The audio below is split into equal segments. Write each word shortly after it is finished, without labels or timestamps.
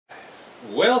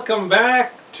Welcome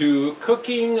back to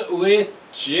Cooking with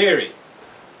Gerry.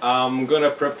 I'm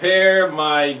gonna prepare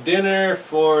my dinner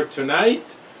for tonight,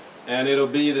 and it'll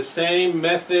be the same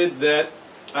method that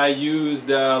I used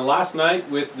last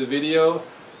night with the video,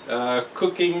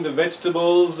 cooking the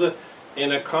vegetables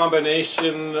in a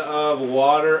combination of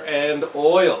water and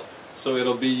oil. So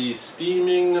it'll be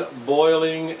steaming,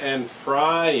 boiling, and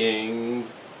frying,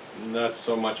 not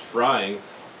so much frying,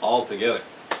 all together.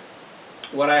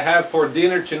 What I have for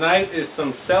dinner tonight is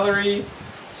some celery,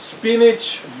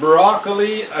 spinach,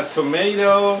 broccoli, a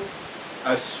tomato,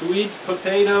 a sweet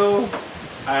potato,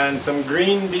 and some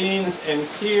green beans. And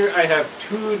here I have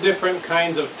two different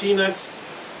kinds of peanuts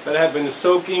that have been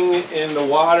soaking in the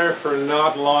water for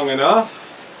not long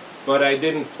enough, but I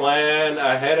didn't plan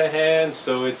ahead,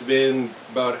 so it's been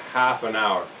about half an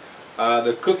hour.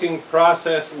 The cooking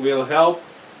process will help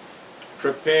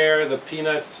prepare the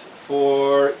peanuts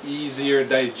for easier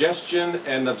digestion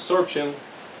and absorption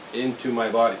into my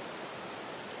body.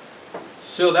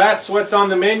 So that's what's on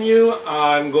the menu.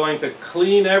 I'm going to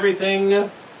clean everything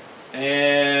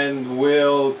and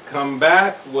we'll come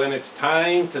back when it's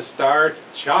time to start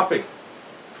chopping.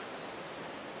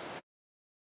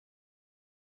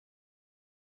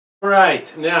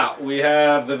 Alright, now we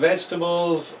have the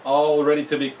vegetables all ready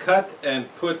to be cut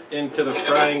and put into the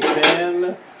frying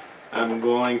pan. I'm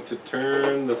going to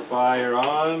turn the fire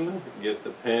on, get the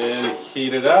pan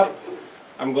heated up.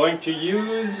 I'm going to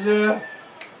use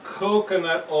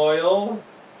coconut oil.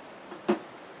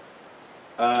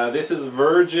 This is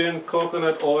virgin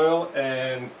coconut oil,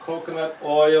 and coconut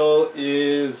oil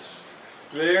is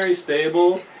very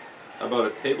stable, about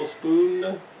a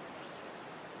tablespoon,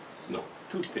 no,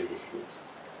 2 tablespoons.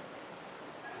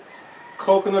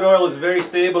 Coconut oil is very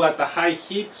stable at the high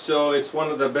heat, so it's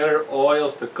one of the better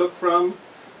oils to cook from.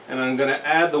 And I'm going to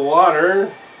add the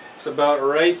water. It's about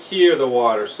right here, the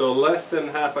water, so less than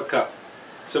half a cup.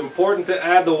 It's important to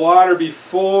add the water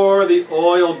before the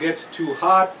oil gets too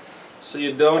hot so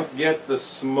you don't get the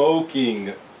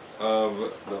smoking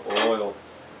of the oil.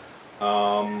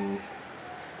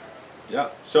 Yeah,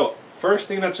 so first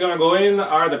thing that's going to go in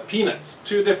are the peanuts.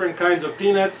 2 different kinds of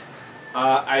peanuts.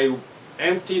 I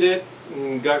emptied it,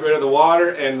 got rid of the water,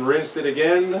 and rinsed it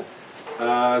again.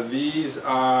 These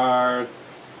are,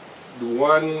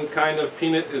 one kind of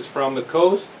peanut is from the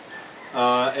coast,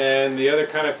 and the other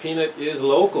kind of peanut is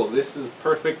local. This is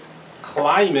perfect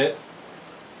climate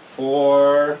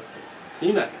for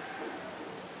peanuts.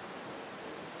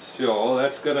 So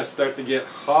that's going to start to get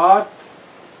hot.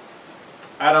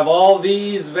 Out of all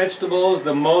these vegetables,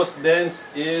 the most dense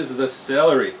is the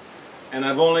celery. And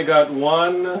I've only got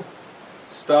 1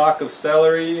 stalk of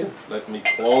celery. Let me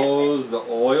close the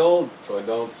oil so I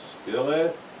don't spill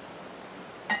it.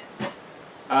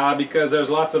 Because there's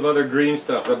lots of other green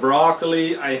stuff. The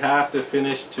broccoli I have to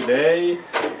finish today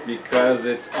because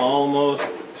it's almost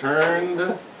turned.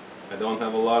 I don't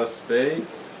have a lot of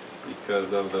space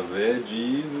because of the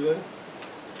veggies.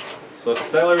 So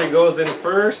celery goes in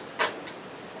first.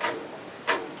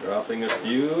 Dropping a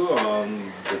few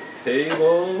on the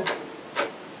table.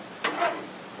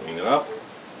 Clean it up.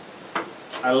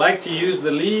 I like to use the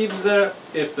leaves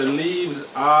if the leaves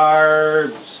are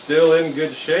still in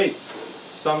good shape.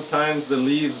 Sometimes the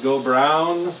leaves go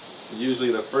brown.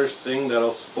 Usually the first thing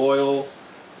that'll spoil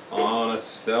on a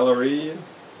celery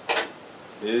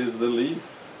is the leaf.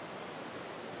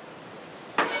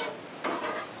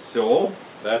 So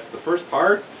that's the first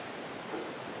part,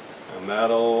 and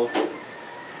that'll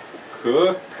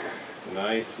cook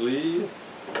nicely.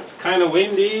 It's kind of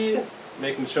windy,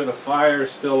 making sure the fire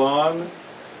is still on.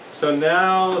 So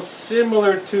now,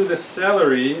 similar to the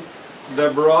celery,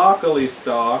 the broccoli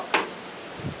stalk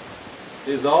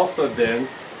is also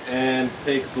dense and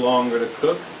takes longer to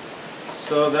cook.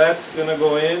 So that's going to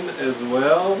go in as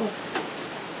well.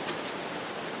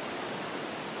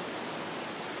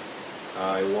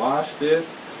 I washed it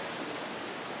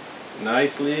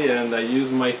nicely and I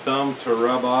used my thumb to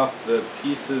rub off the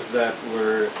pieces that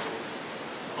were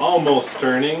almost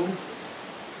turning.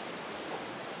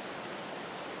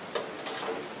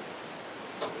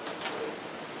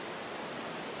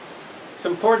 It's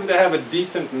important to have a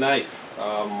decent knife.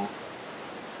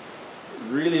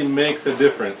 Really makes a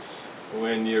difference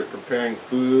when you're preparing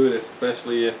food,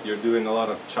 especially if you're doing a lot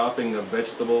of chopping of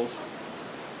vegetables.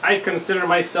 I consider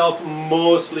myself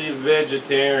mostly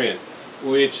vegetarian,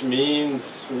 which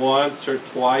means once or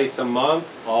twice a month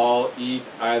I'll eat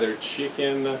either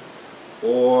chicken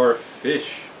or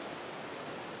fish.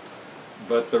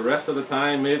 But the rest of the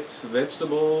time it's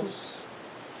vegetables.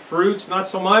 Fruits not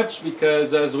so much,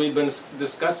 because as we've been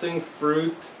discussing,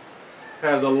 fruit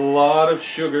has a lot of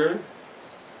sugar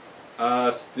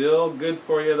Still good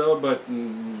for you though, but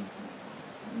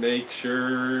make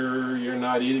sure you're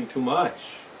not eating too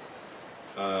much.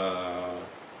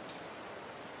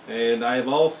 And I've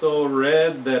also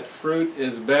read that fruit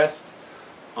is best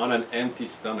on an empty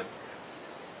stomach.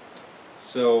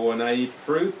 So when I eat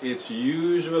fruit, it's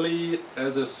usually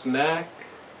as a snack,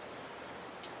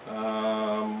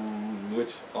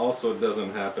 which also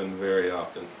doesn't happen very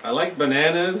often. I like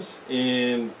bananas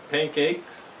in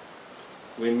pancakes.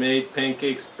 We made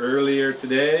pancakes earlier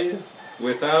today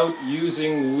without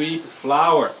using wheat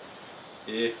flour.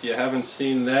 If you haven't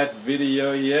seen that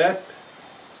video yet,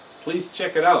 please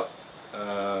check it out.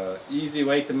 Easy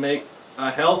way to make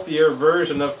a healthier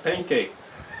version of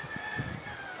pancakes.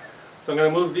 So I'm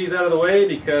going to move these out of the way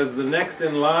because the next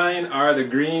in line are the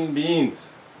green beans.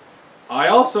 I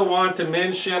also want to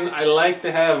mention I like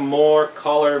to have more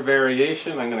color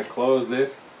variation. I'm going to close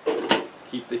this,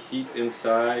 keep the heat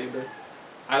inside.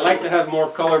 I like to have more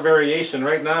color variation.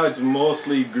 Right now it's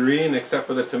mostly green except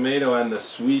for the tomato and the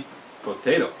sweet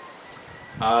potato.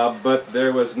 But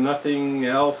there was nothing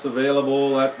else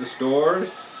available at the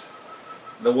stores.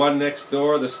 The one next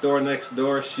door, the store next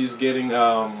door, she's getting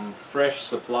fresh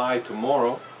supply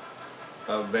tomorrow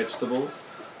of vegetables.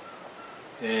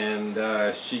 And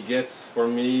she gets for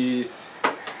me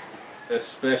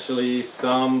especially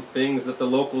some things that the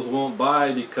locals won't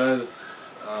buy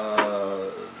because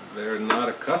they're not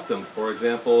accustomed. For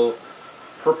example,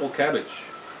 purple cabbage.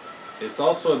 It's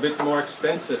also a bit more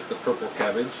expensive, the purple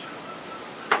cabbage.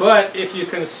 But if you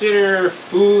consider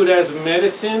food as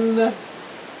medicine,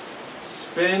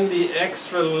 spend the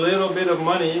extra little bit of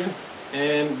money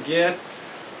and get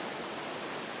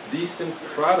decent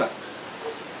products.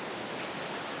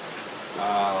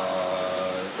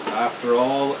 After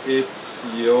all, it's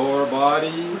your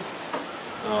body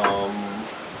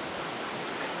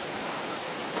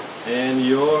and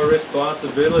your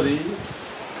responsibility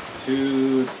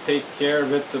to take care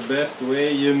of it the best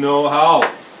way you know how.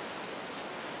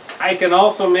 I can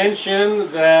also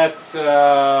mention that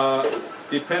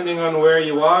depending on where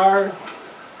you are,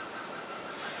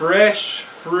 fresh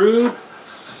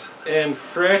fruits and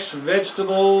fresh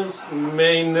vegetables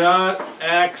may not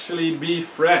actually be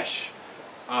fresh.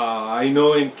 I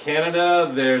know in Canada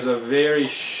there's a very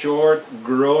short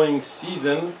growing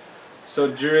season, so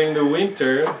during the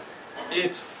winter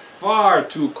it's far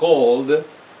too cold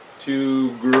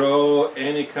to grow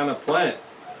any kind of plant.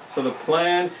 So the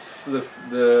plants,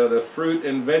 the fruit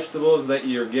and vegetables that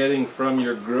you're getting from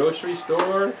your grocery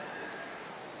store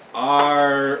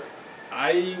are,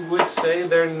 I would say,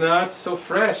 they're not so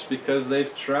fresh because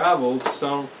they've traveled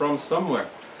from somewhere.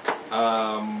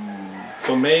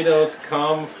 Tomatoes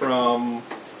come from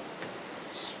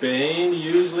Spain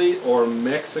usually, or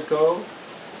Mexico,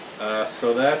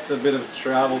 so that's a bit of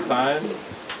travel time.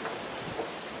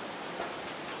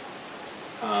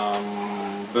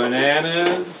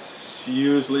 Bananas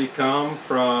usually come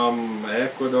from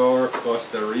Ecuador,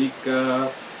 Costa Rica,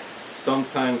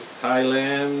 sometimes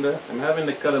Thailand. I'm having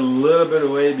to cut a little bit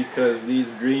away because these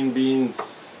green beans,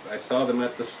 I saw them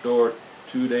at the store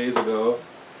 2 days ago,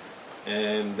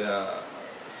 and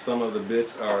some of the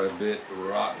bits are a bit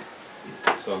rotten.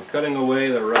 So I'm cutting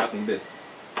away the rotten bits.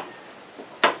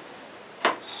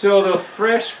 So the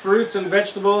fresh fruits and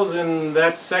vegetables in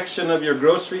that section of your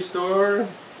grocery store,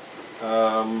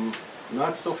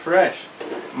 not so fresh.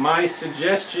 My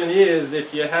suggestion is,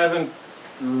 if you haven't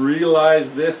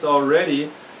realized this already,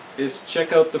 is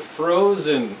check out the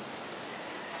frozen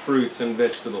fruits and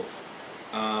vegetables.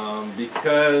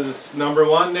 Because number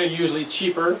one, they're usually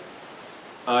cheaper.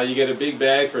 You get a big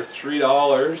bag for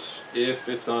 $3 if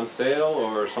it's on sale,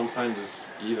 or sometimes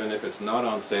even if it's not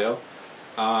on sale.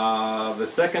 The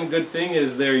second good thing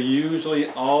is they're usually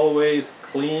always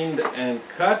cleaned and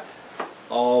cut,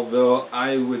 although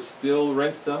I would still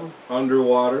rinse them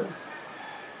underwater.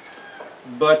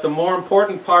 But the more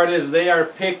important part is they are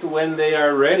picked when they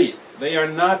are ready. They are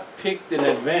not picked in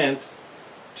advance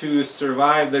to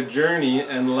survive the journey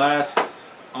and last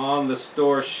on the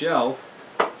store shelf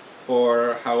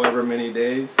for however many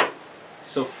days.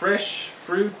 So fresh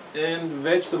fruit and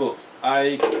vegetables,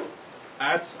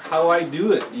 that's how I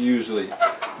do it usually.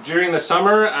 During the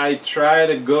summer I try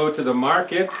to go to the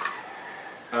markets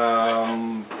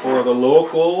for the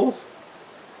local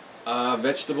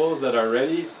vegetables that are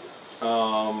ready,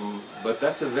 but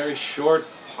that's a very short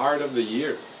part of the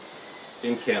year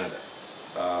in Canada.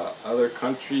 Other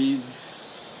countries,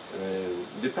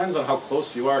 depends on how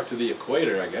close you are to the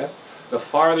equator, I guess. The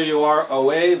farther you are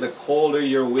away, the colder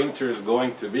your winter is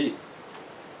going to be.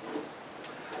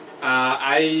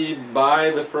 I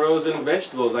buy the frozen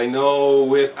vegetables. I know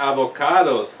with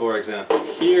avocados, for example.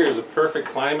 Here's a perfect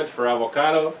climate for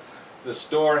avocado. The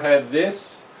store had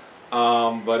this,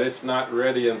 but it's not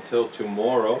ready until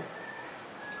tomorrow.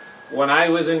 When I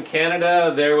was in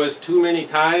Canada, there was too many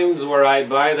times where I'd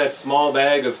buy that small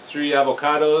bag of 3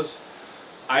 avocados.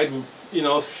 I'd,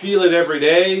 feel it every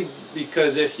day,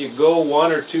 because if you go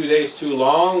 1 or 2 days too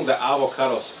long, the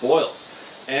avocado spoils.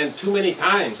 And too many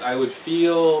times I would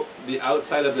feel the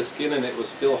outside of the skin and it was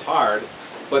still hard,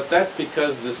 but that's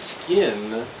because the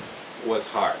skin was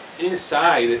hard.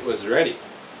 Inside it was ready.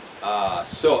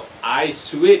 So I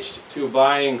switched to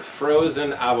buying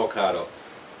frozen avocado.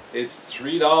 It's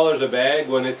 $3 a bag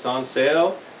when it's on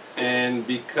sale, and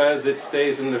because it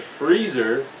stays in the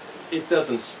freezer, it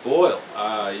doesn't spoil.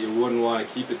 You wouldn't want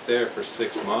to keep it there for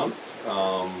 6 months.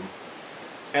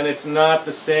 And it's not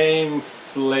the same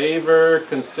flavor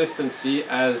consistency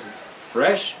as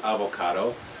fresh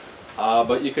avocado,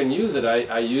 but you can use it.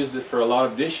 I used it for a lot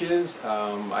of dishes.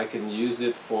 I can use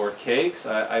it for cakes.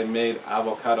 I made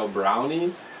avocado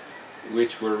brownies,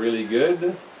 which were really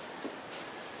good.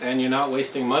 And you're not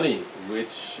wasting money,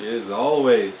 which is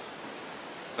always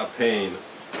a pain.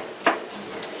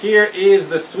 Here is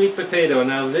the sweet potato.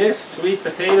 Now this sweet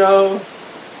potato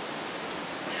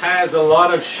has a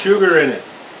lot of sugar in it.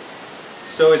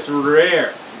 So it's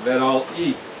rare that I'll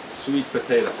eat sweet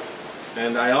potato.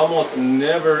 And I almost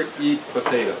never eat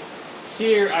potato.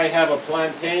 Here I have a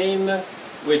plantain,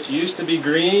 which used to be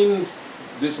green.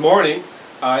 This morning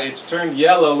it's turned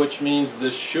yellow, which means the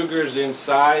sugars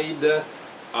inside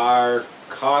are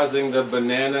causing the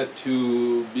banana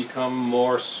to become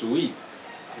more sweet.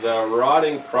 The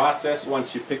rotting process,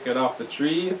 once you pick it off the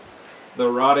tree, the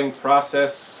rotting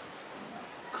process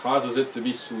causes it to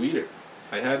be sweeter.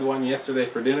 I had one yesterday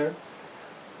for dinner.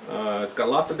 It's got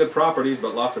lots of good properties,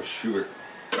 but lots of sugar.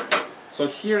 So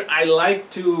here I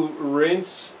like to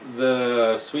rinse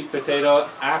the sweet potato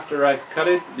after I've cut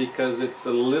it, because it's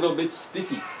a little bit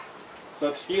sticky. So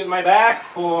excuse my back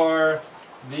for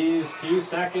these few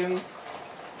seconds.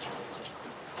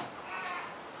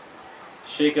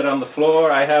 Shake it on the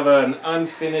floor. I have an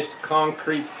unfinished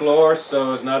concrete floor,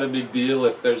 so it's not a big deal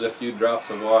if there's a few drops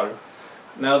of water.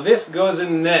 Now this goes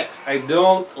in next. I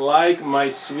don't like my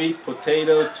sweet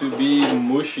potato to be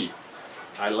mushy.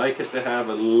 I like it to have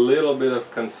a little bit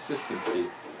of consistency.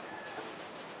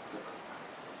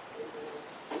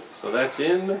 So that's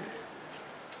in.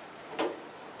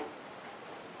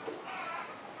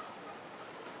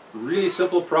 Really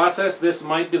simple process. This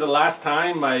might be the last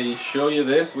time I show you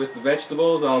this with the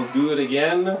vegetables. I'll do it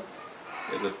again.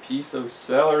 There's a piece of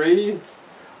celery.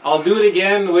 I'll do it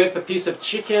again with a piece of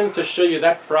chicken to show you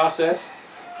that process.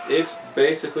 It's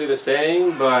basically the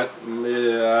same, but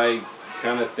I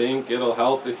kind of think it'll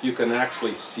help if you can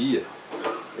actually see it,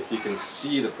 if you can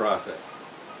see the process.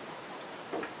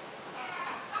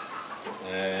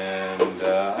 And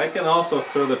I can also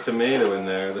throw the tomato in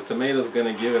there. The tomato's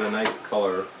going to give it a nice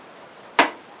color.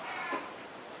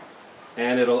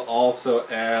 And it'll also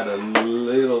add a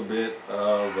little bit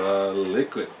of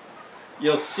liquid.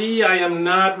 You'll see I am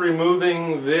not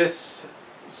removing this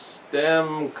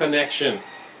stem connection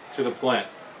to the plant.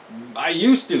 I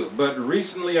used to, but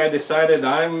recently I decided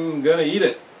I'm gonna eat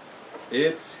it.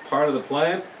 It's part of the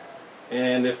plant,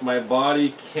 and if my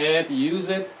body can't use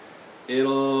it,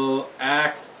 it'll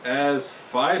act as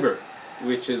fiber,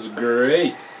 which is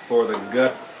great for the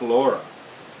gut flora,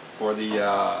 for the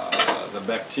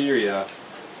bacteria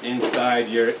inside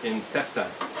your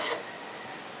intestines.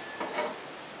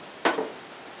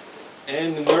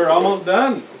 And we're almost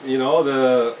done. You know,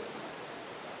 the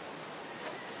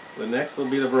next will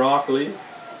be the broccoli.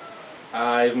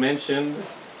 I've mentioned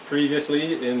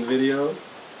previously in videos,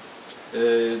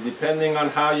 depending on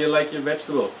how you like your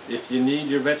vegetables. If you need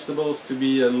your vegetables to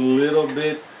be a little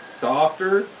bit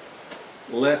softer,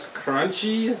 less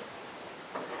crunchy,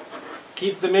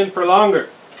 keep them in for longer.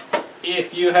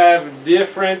 If you have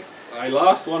different, I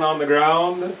lost one on the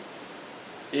ground.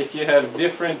 If you have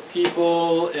different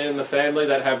people in the family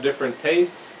that have different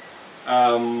tastes,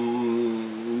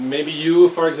 maybe you,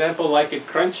 for example, like it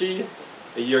crunchy,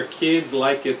 your kids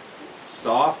like it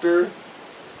softer.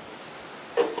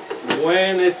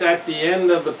 When it's at the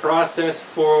end of the process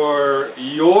for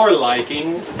your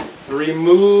liking,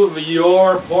 remove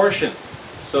your portion.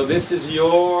 So this is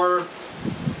your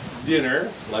dinner,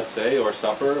 let's say, or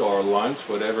supper, or lunch,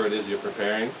 whatever it is you're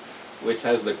preparing, which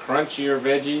has the crunchier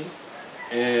veggies,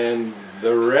 and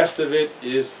the rest of it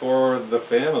is for the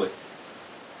family.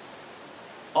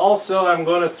 Also, I'm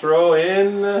going to throw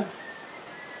in,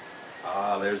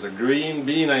 there's a green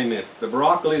bean I missed. The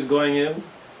broccoli is going in.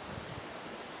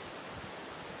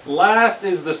 Last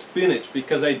is the spinach,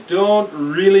 because I don't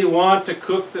really want to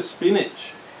cook the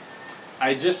spinach.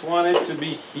 I just want it to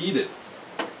be heated.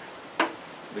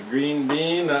 The green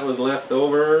bean that was left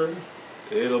over,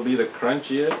 it'll be the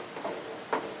crunchiest.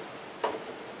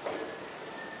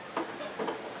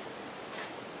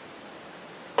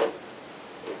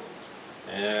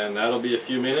 And that'll be a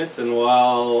few minutes, and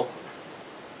while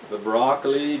the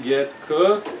broccoli gets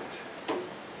cooked,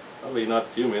 probably not a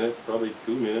few minutes, probably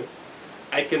 2 minutes,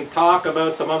 I can talk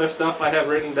about some other stuff I have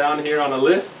written down here on a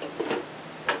list.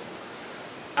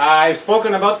 I've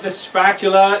spoken about this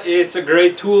spatula. It's a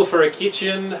great tool for a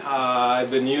kitchen.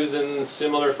 I've been using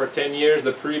similar for 10 years.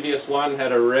 The previous one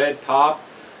had a red top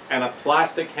and a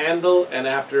plastic handle, and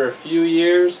after a few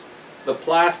years the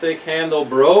plastic handle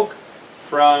broke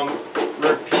from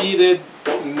repeated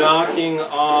knocking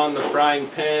on the frying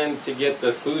pan to get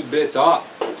the food bits off.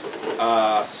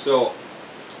 So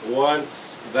once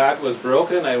that was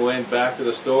broken, I went back to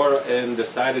the store and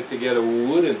decided to get a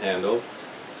wooden handle.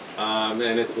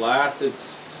 And it's lasted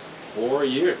 4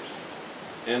 years.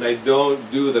 And I don't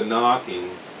do the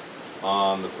knocking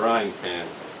on the frying pan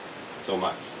so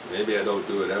much. Maybe I don't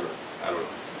do it ever. I don't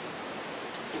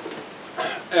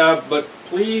know. But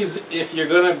please, if you're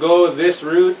going to go this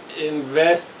route,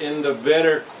 invest in the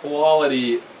better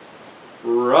quality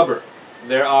rubber.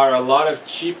 There are a lot of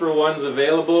cheaper ones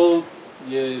available.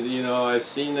 You know, I've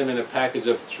seen them in a package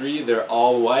of 3. They're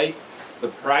all white. The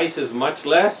price is much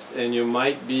less, and you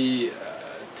might be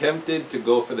tempted to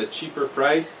go for the cheaper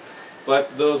price.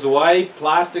 But those white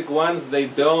plastic ones, they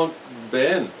don't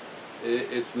bend.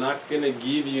 It's not going to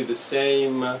give you the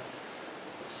same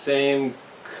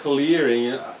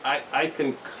clearing. I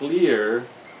can clear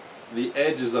the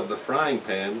edges of the frying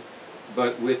pan,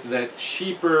 but with that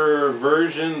cheaper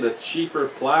version, the cheaper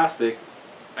plastic,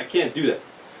 I can't do that.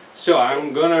 So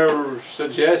I'm going to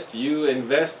suggest you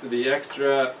invest the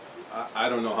extra. I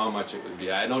don't know how much it would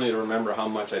be. I don't even remember how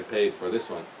much I paid for this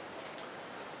one.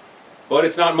 But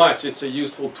it's not much. It's a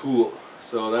useful tool.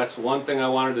 So that's one thing I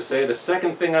wanted to say. The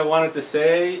second thing I wanted to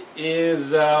say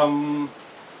is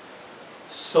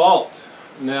salt.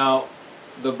 Now,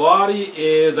 the body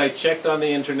is, I checked on the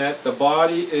internet, the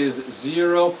body is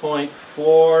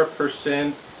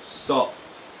 0.4% salt.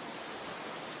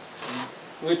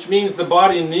 Which means the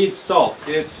body needs salt.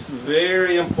 It's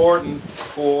very important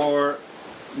for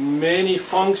many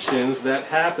functions that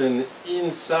happen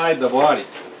inside the body.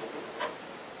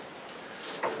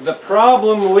 The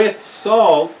problem with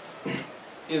salt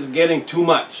is getting too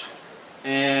much.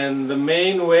 And the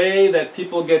main way that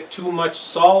people get too much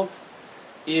salt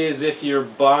is if you're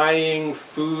buying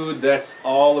food that's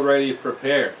already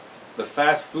prepared. The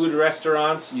fast food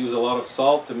restaurants use a lot of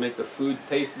salt to make the food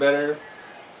taste better.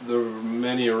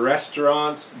 Many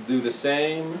restaurants do the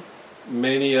same.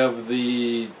 Many of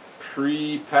the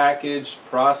pre-packaged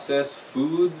processed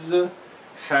foods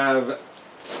have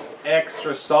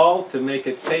extra salt to make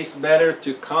it taste better,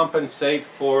 to compensate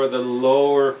for the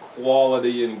lower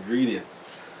quality ingredients.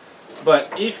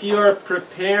 But if you're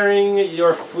preparing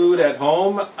your food at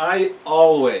home, I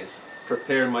always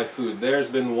prepare my food. There's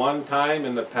been one time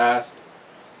in the past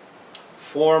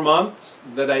 4 months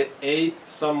that I ate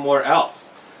somewhere else.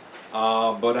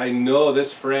 But I know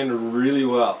this friend really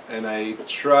well, and I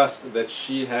trust that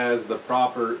she has the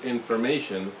proper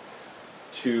information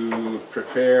to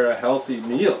prepare a healthy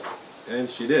meal, and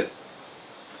she did.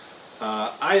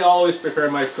 I always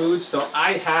prepare my food, so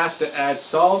I have to add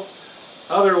salt.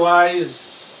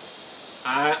 Otherwise,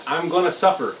 I'm going to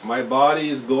suffer. My body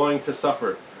is going to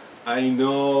suffer. I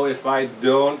know if I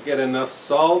don't get enough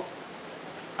salt,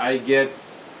 I get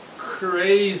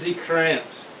crazy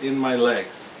cramps in my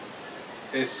legs.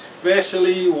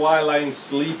 Especially while I'm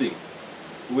sleeping,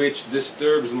 which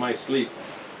disturbs my sleep,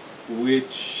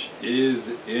 which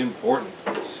is important.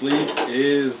 Sleep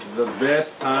is the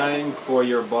best time for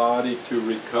your body to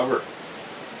recover.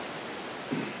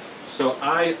 So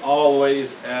I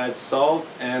always add salt,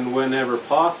 and whenever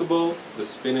possible, the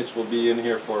spinach will be in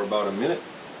here for about a minute.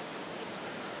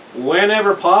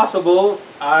 Whenever possible,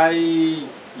 I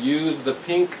use the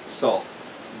pink salt.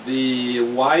 The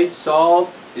white salt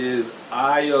is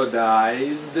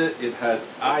iodized. It has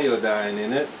iodine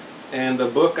in it. And the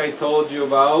book I told you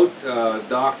about,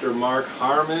 Dr. Mark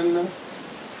Harmon,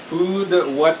 Food,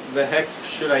 What the Heck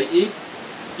Should I Eat?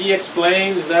 He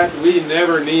explains that we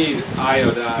never need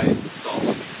iodized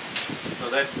salt. So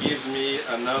that gives me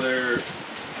another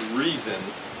reason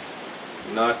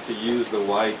not to use the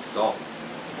white salt.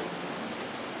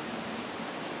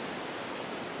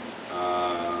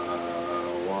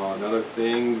 Another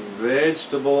thing,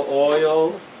 vegetable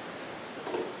oil.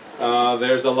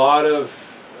 There's a lot of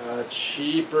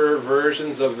cheaper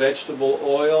versions of vegetable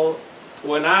oil.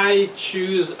 When I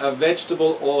choose a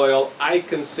vegetable oil, I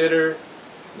consider,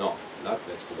 no, not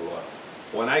vegetable oil.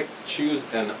 When I choose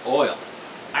an oil,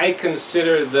 I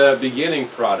consider the beginning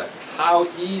product. How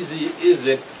easy is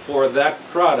it for that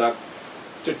product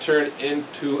to turn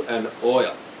into an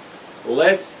oil?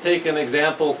 Let's take an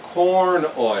example, corn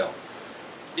oil.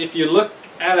 If you look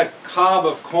at a cob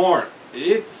of corn,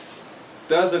 it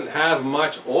doesn't have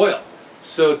much oil.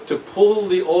 So to pull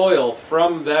the oil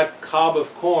from that cob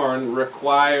of corn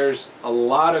requires a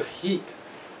lot of heat,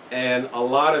 and a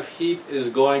lot of heat is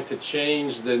going to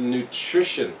change the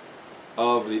nutrition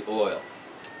of the oil.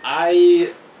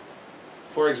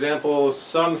 For example,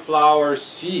 sunflower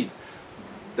seed.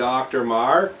 Dr.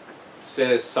 Mark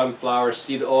says sunflower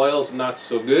seed oil's not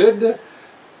so good,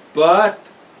 but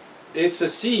it's a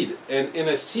seed, and in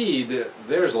a seed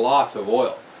there's lots of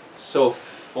oil. So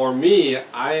for me,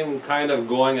 I'm kind of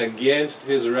going against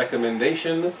his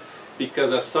recommendation,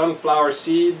 because a sunflower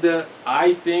seed,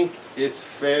 I think it's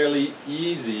fairly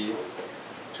easy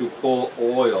to pull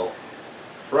oil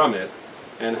from it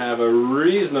and have a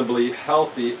reasonably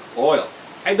healthy oil.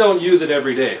 I don't use it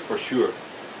every day, for sure.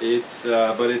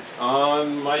 But it's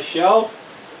on my shelf,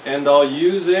 and I'll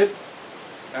use it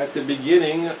at the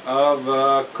beginning of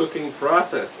a cooking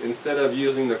process. Instead of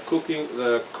using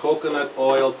the coconut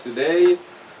oil today,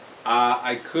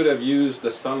 I could have used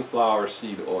the sunflower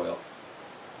seed oil.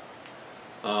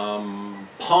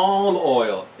 Palm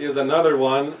oil is another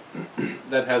one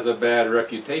that has a bad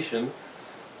reputation.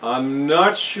 I'm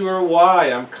not sure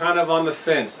why. I'm kind of on the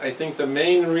fence. I think the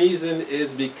main reason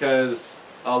is because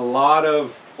a lot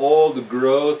of old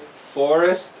growth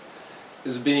forest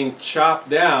is being chopped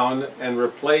down and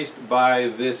replaced by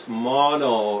this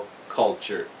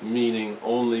monoculture, meaning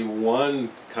only one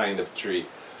kind of tree,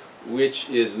 which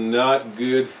is not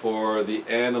good for the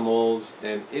animals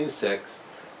and insects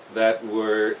that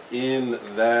were in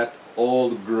that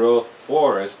old growth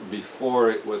forest before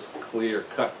it was clear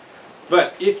cut.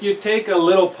 But if you take a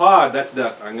little pod, that's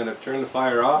done. I'm going to turn the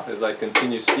fire off as I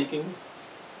continue speaking.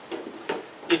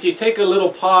 If you take a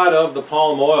little pod of the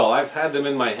palm oil, I've had them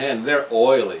in my hand, they're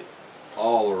oily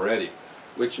already,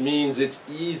 which means it's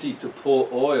easy to pull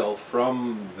oil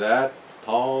from that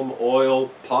palm oil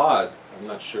pod. I'm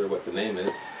not sure what the name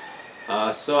is.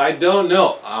 So I don't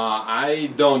know.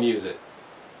 I don't use it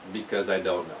because I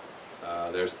don't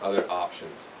know. There's other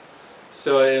options.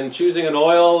 So in choosing an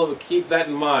oil, keep that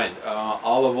in mind.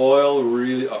 Olive oil,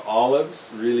 olives,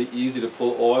 really easy to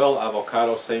pull oil.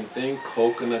 Avocado, same thing.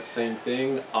 Coconut, same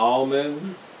thing.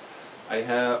 Almonds, I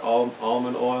have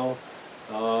almond oil.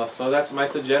 So that's my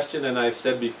suggestion, and I've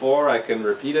said before, I can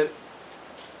repeat it.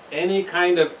 Any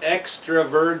kind of extra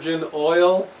virgin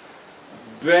oil,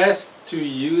 best to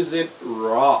use it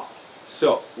raw.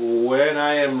 So when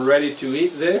I am ready to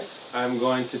eat this, I'm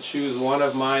going to choose one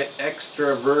of my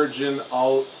extra virgin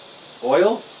oils,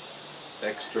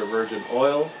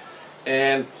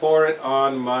 and pour it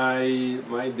on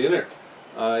my dinner.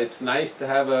 It's nice to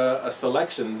have a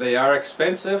selection. They are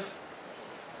expensive,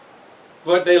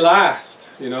 but they last.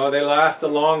 You know, they last a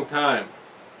long time.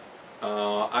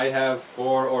 I have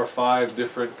 4 or 5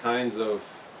 different kinds of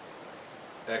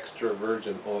extra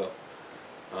virgin oil.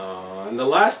 And the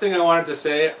last thing I wanted to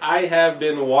say, I have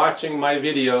been watching my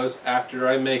videos after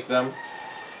I make them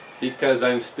because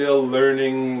I'm still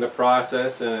learning the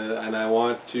process, and I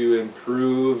want to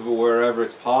improve wherever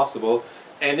it's possible.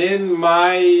 And in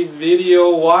my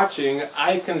video watching,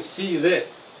 I can see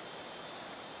this.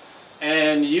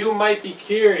 And you might be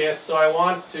curious, so I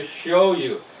want to show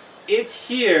you. It's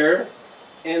here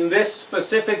in this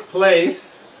specific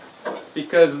place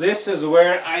because this is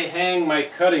where I hang my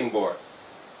cutting board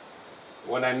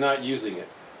when I'm not using it.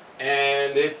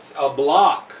 And it's a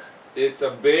block, it's a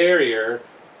barrier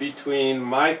between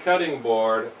my cutting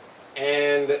board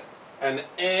and an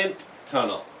ant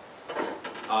tunnel.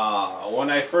 When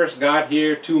I first got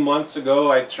here 2 months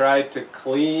ago, I tried to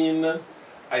clean,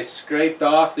 I scraped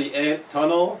off the ant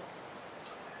tunnel,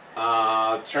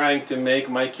 trying to make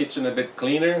my kitchen a bit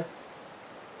cleaner.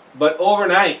 But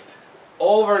overnight,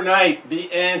 the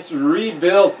ants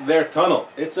rebuilt their tunnel.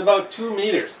 It's about 2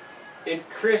 meters.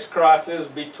 It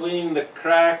crisscrosses between the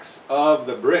cracks of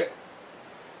the brick.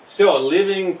 So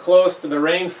living close to the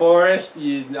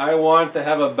rainforest, I want to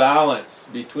have a balance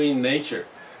between nature.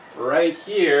 Right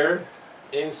here,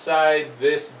 inside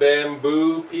this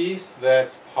bamboo piece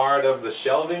that's part of the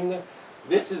shelving,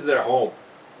 this is their home.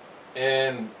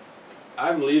 And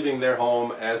I'm leaving their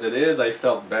home as it is. I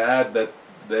felt bad that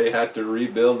they had to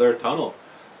rebuild their tunnel.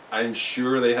 I'm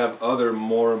sure they have other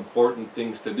more important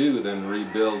things to do than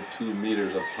rebuild 2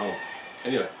 meters of tunnel.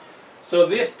 Anyway, So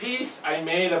this piece I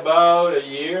made about a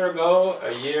year ago,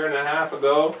 a year and a half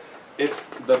ago.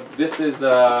 This is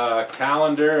a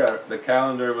calendar. The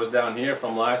calendar was down here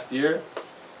from last year.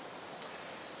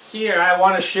 Here I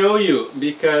want to show you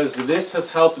because this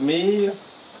has helped me,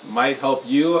 might help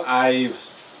you. I've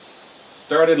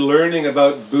started learning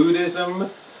about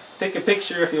Buddhism. Take a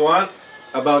picture if you want.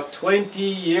 About 20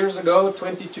 years ago,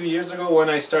 22 years ago, when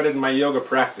I started my yoga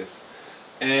practice.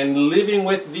 And living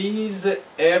with these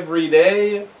every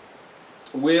day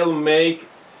will make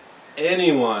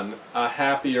anyone a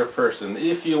happier person.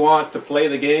 If you want to play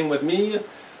the game with me,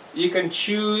 you can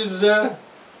choose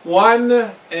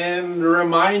one and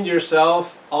remind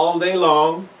yourself all day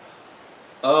long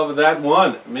of that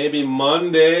one. Maybe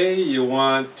Monday you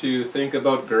want to think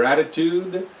about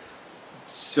gratitude.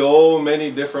 So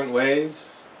many different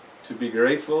ways to be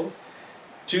grateful.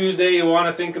 Tuesday you want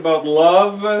to think about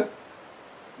love.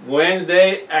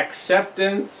 Wednesday,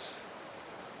 acceptance.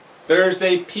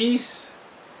 Thursday, peace.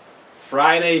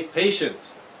 Friday,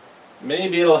 patience.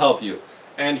 Maybe it'll help you.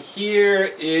 And here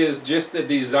is just the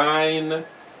design.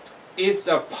 It's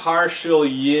a partial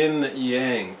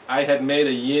yin-yang. I had made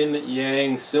a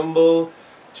yin-yang symbol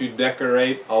to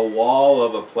decorate a wall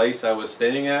of a place I was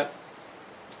staying at.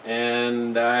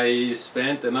 And I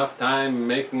spent enough time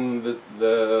making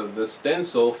the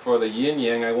stencil for the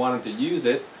yin-yang. I wanted to use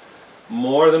it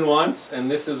more than once,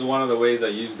 and this is one of the ways I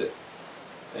used it.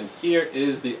 And here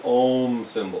is the Om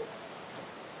symbol.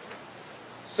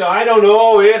 So I don't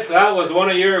know if that was one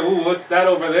of your, ooh, what's that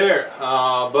over there?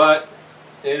 But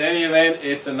in any event,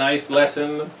 it's a nice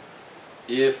lesson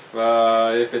if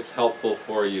it's helpful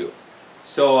for you.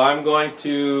 So I'm going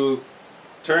to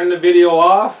turn the video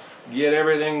off, get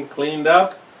everything cleaned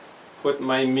up, put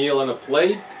my meal on a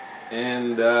plate,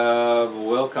 and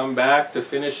we'll come back to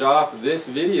finish off this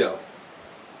video.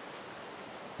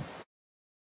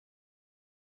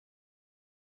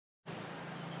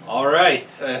 Alright,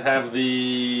 I have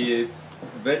the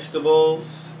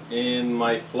vegetables in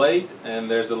my plate,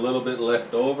 and there's a little bit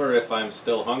left over if I'm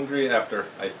still hungry after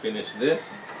I finish this.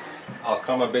 I'll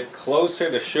come a bit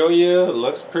closer to show you. It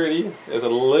looks pretty. There's a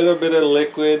little bit of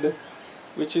liquid,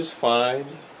 which is fine.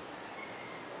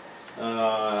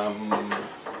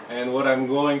 And what I'm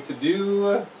going to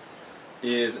do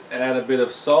is add a bit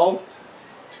of salt,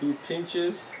 2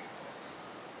 pinches.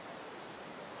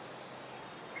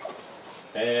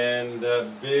 And a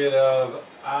bit of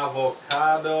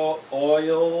avocado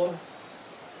oil.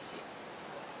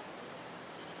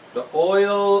 The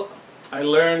oil, I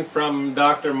learned from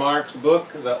Dr. Mark's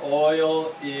book, the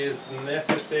oil is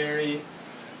necessary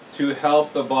to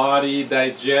help the body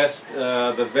digest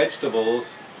the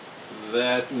vegetables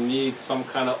that need some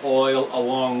kind of oil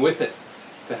along with it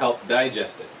to help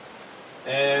digest it.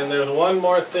 And there's one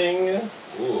more thing.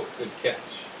 Ooh, good catch.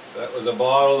 That was a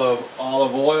bottle of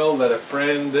olive oil that a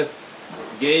friend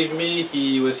gave me.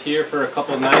 He was here for a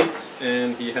couple nights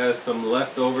and he has some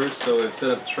leftovers, so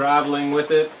instead of traveling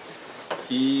with it,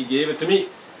 he gave it to me.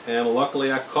 And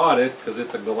luckily I caught it because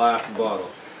it's a glass bottle.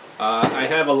 I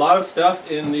have a lot of stuff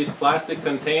in these plastic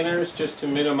containers just to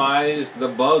minimize the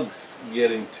bugs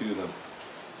getting to them.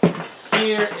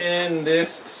 Here in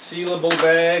this sealable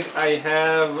bag I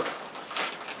have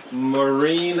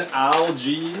marine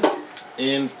algae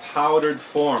in powdered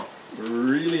form,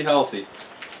 really healthy.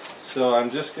 So I'm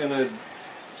just gonna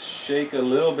shake a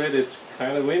little bit. It's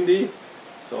kind of windy,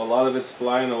 so a lot of it's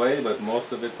flying away, but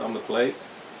most of it's on the plate.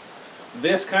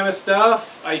 This kind of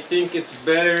stuff, I think it's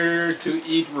better to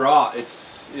eat raw.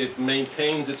 It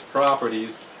maintains its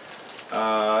properties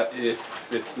if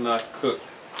it's not cooked.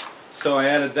 So I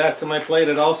added that to my plate.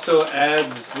 It also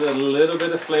adds a little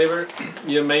bit of flavor.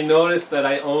 You may notice that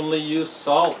I only use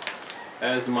salt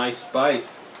as my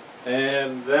spice,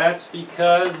 and that's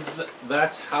because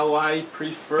that's how I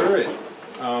prefer it.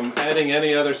 Adding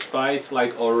any other spice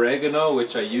like oregano,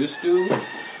 which I used to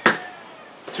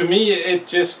me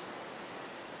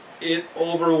it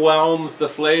overwhelms the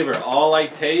flavor. All I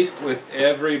taste with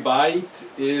every bite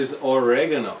is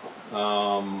oregano.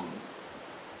 I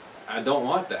don't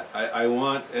want that. I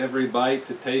want every bite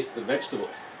to taste the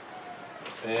vegetables.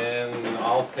 And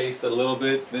I'll taste a little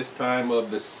bit this time of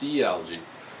the sea algae.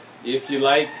 If you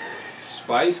like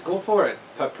spice, go for it.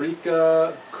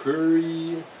 Paprika,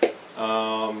 curry,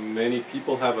 many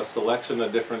people have a selection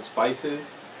of different spices.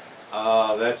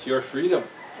 That's your freedom.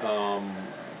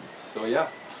 So yeah.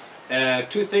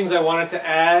 2 things I wanted to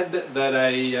add that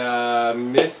I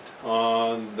missed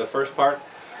on the first part.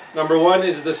 Number 1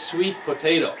 is the sweet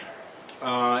potato.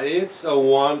 It's a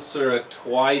once or a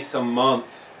twice a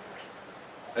month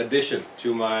addition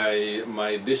to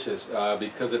my dishes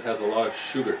because it has a lot of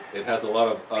sugar. It has a lot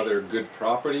of other good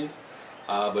properties,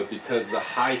 but because the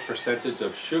high percentage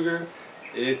of sugar,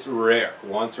 it's rare,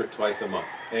 once or twice a month.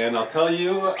 And I'll tell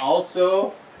you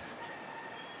also,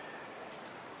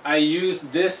 I use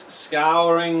this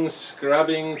scrubbing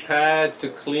pad to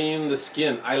clean the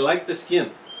skin. I like the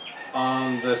skin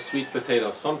on the sweet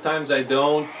potato. Sometimes I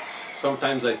don't,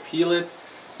 sometimes I peel it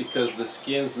because the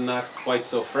skin's not quite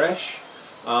so fresh.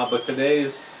 But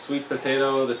today's sweet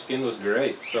potato, the skin was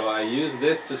great. So I use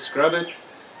this to scrub it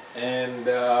and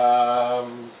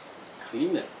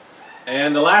clean it.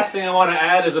 And the last thing I want to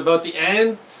add is about the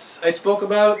ants I spoke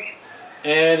about.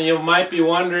 And you might be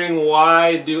wondering,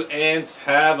 why do ants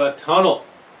have a tunnel?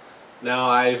 Now,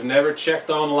 I've never checked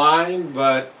online,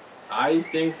 but I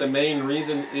think the main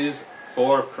reason is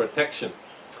for protection.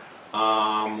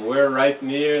 We're right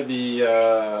near the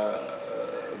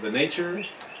nature.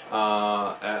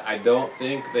 I don't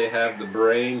think they have the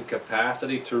brain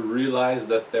capacity to realize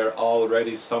that they're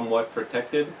already somewhat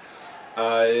protected.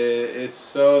 It's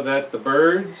so that the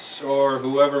birds or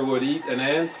whoever would eat an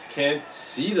ant can't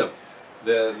see them.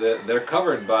 They're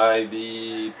covered by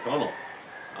the tunnel.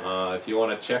 If you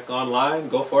want to check online,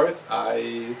 go for it.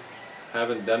 I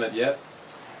haven't done it yet.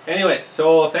 Anyway,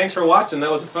 so thanks for watching. That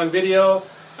was a fun video.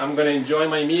 I'm going to enjoy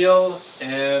my meal,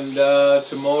 and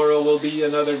tomorrow will be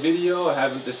another video. I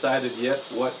haven't decided yet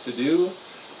what to do.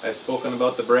 I've spoken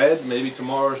about the bread. Maybe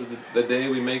tomorrow's the day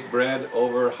we make bread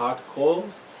over hot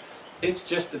coals. It's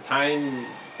just takes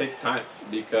time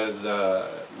because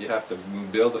you have to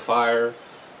build a fire.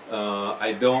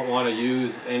 I don't want to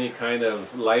use any kind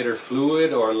of lighter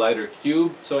fluid or lighter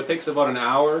cube, so it takes about an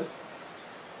hour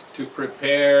to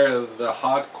prepare the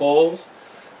hot coals,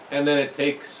 and then it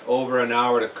takes over an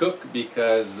hour to cook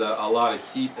because a lot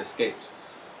of heat escapes.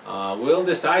 We'll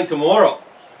decide tomorrow.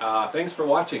 Thanks for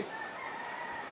watching.